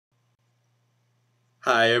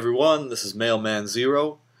Hi everyone, this is Mailman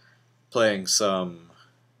Zero, playing some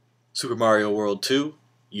Super Mario World 2,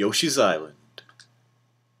 Yoshi's Island.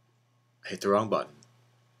 I hit the wrong button.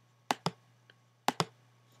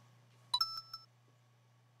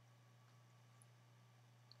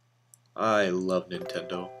 I love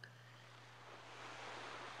Nintendo.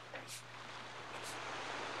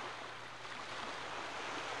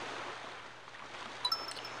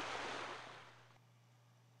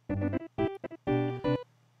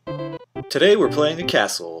 Today we're playing a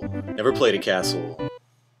castle. Never played a castle.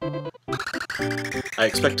 I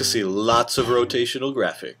expect to see lots of rotational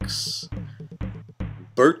graphics.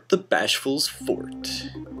 Bert the Bashful's Fort.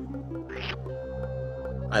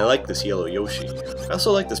 I like this yellow Yoshi. I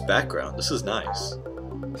also like this background. This is nice.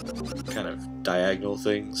 Kind of diagonal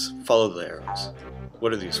things. Follow the arrows.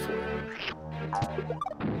 What are these for?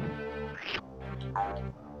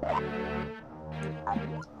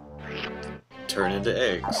 Turn into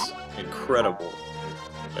eggs. Incredible.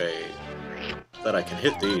 Wait. That I can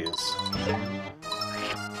hit these.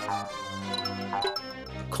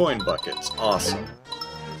 Coin buckets. Awesome.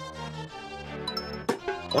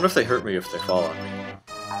 I wonder if they hurt me if they fall on me.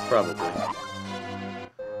 Probably.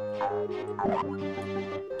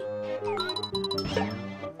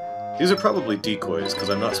 These are probably decoys, because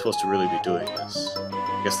I'm not supposed to really be doing this.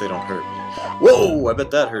 I guess they don't hurt me. Whoa! I bet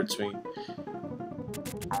that hurts me.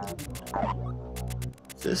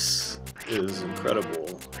 This is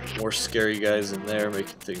incredible. More scary guys in there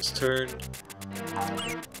making things turn.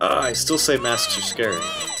 I still say masks are scary.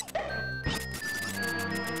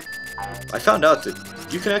 I found out that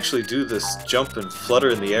you can actually do this jump and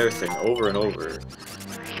flutter in the air thing over and over,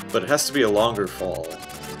 but it has to be a longer fall.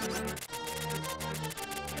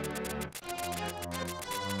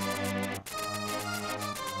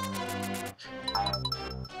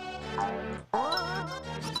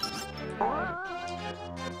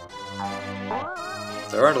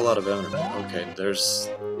 There aren't a lot of enemies. Okay, there's...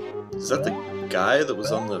 Is that the guy that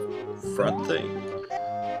was on the front thing?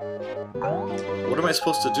 What am I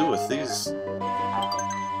supposed to do with these?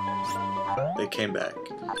 They came back.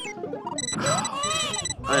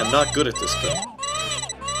 I am not good at this game.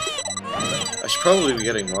 I should probably be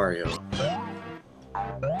getting Mario.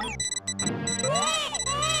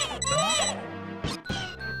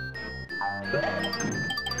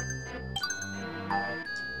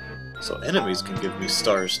 So enemies can give me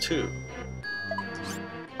stars too.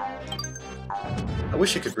 I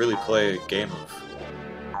wish I could really play a game of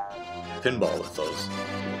pinball with those.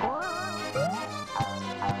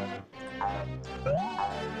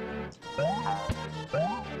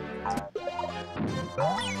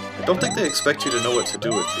 I don't think they expect you to know what to do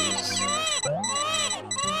with these.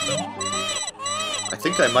 I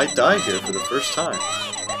think I might die here for the first time.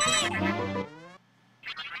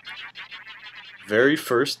 Very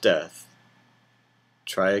first death.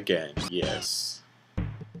 Try again, yes.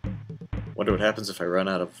 Wonder what happens if I run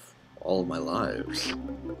out of all of my lives.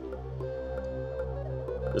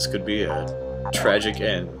 This could be a tragic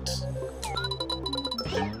end.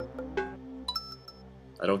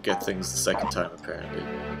 I don't get things the second time, apparently.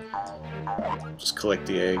 Just collect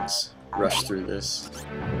the eggs, rush through this.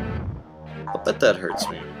 I'll bet that hurts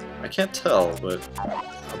me. I can't tell, but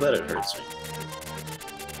I'll bet it hurts me.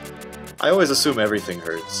 I always assume everything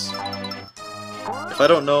hurts. If I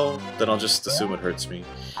don't know, then I'll just assume it hurts me.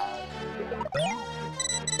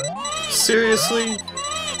 Seriously?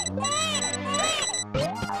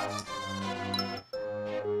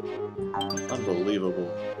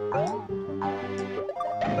 Unbelievable.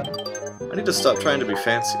 I need to stop trying to be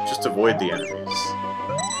fancy. Just avoid the enemies.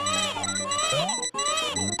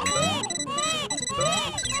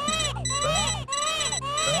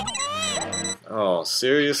 Oh,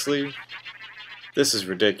 seriously? This is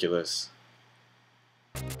ridiculous.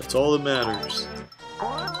 That's all that matters.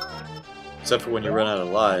 Except for when you run out of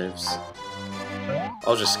lives.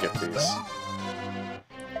 I'll just skip these.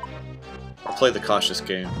 I'll play the cautious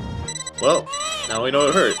game. Well, now we know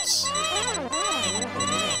it hurts.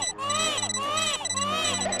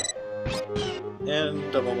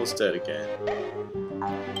 And I'm almost dead again.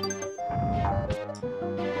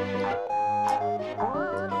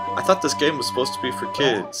 I thought this game was supposed to be for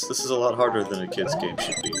kids. This is a lot harder than a kid's game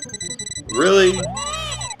should be. Really?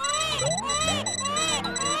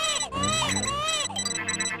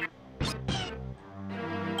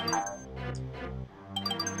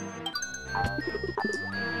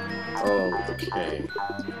 Okay.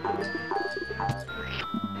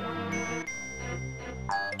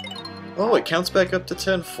 Oh, it counts back up to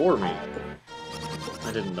 10 for me.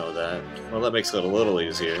 I didn't know that. Well, that makes it a little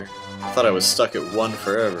easier. I thought I was stuck at 1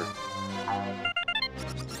 forever.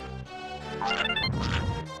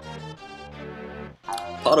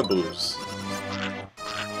 Potaboos.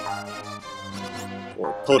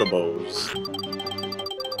 Or Potabos.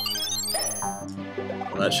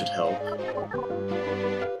 Well, that should help.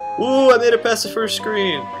 Ooh, I made it past the first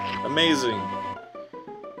screen! Amazing.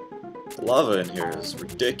 The lava in here is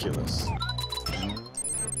ridiculous.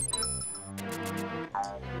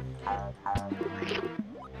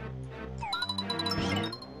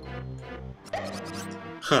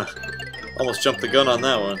 Huh. Almost jumped the gun on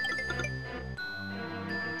that one.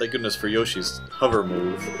 Thank goodness for Yoshi's hover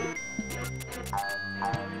move.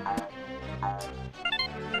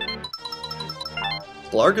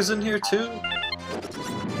 Blarg is in here too?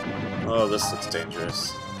 Oh, this looks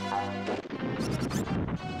dangerous.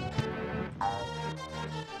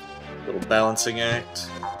 Little balancing act.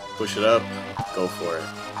 Push it up. Go for it.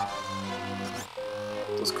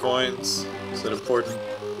 Those coins, is that important?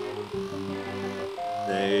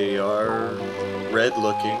 They are red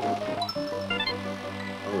looking.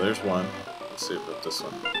 Oh, there's one. Let's see about this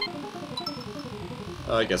one.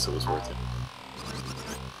 Oh, I guess it was worth it.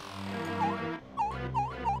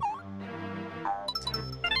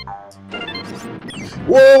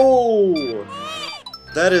 Whoa!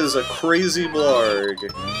 That is a crazy blarg.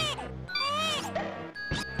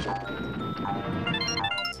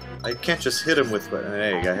 I can't just hit him with an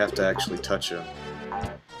egg, I have to actually touch him.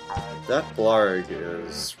 That blarg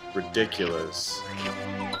is ridiculous.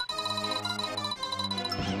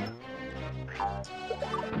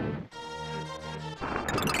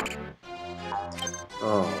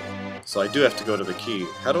 Oh, so I do have to go to the key.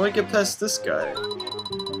 How do I get past this guy?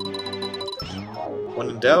 When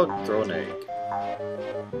in doubt, throw an egg.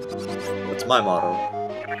 That's my motto.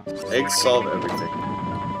 Eggs solve everything.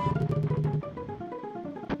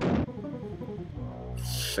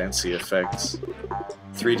 Fancy effects.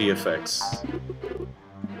 3D effects.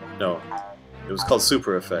 No. It was called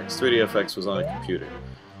Super Effects. 3D effects was on a computer.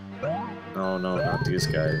 No, no, not these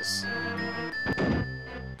guys.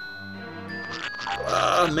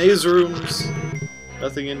 Ah, maze rooms!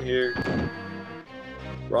 Nothing in here.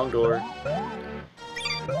 Wrong door.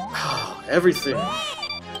 Oh, everything!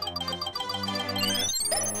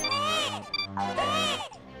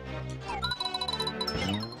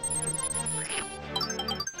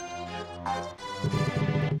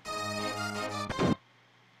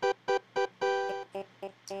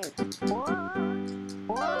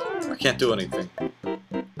 I can't do anything.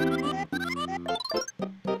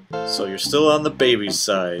 So you're still on the baby's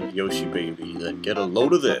side, Yoshi baby. Then get a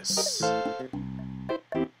load of this.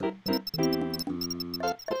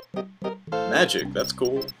 Magic, that's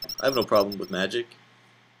cool. I have no problem with magic.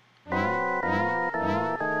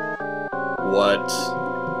 What?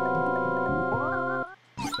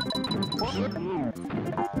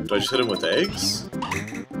 Do I just hit him with eggs?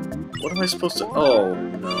 What am I supposed to... Oh,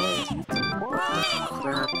 no.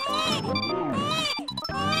 Crap.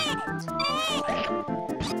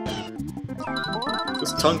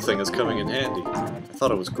 This tongue thing is coming in handy. I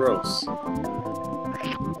thought it was gross.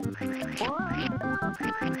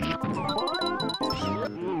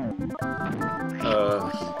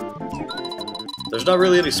 There's not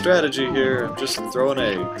really any strategy here, I'm just throwing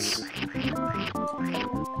eggs.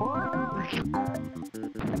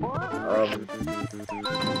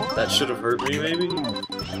 That should have hurt me, maybe?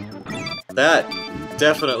 That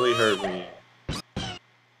definitely hurt me.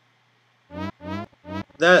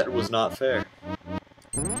 That was not fair.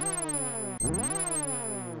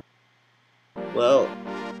 Well,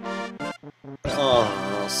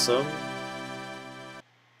 awesome.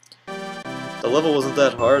 The level wasn't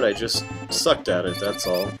that hard, I just sucked at it, that's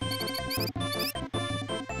all.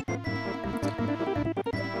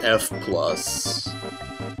 F+.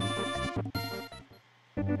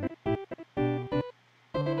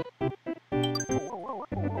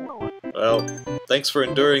 Well, thanks for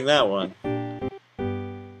enduring that one.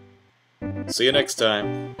 See you next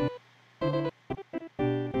time.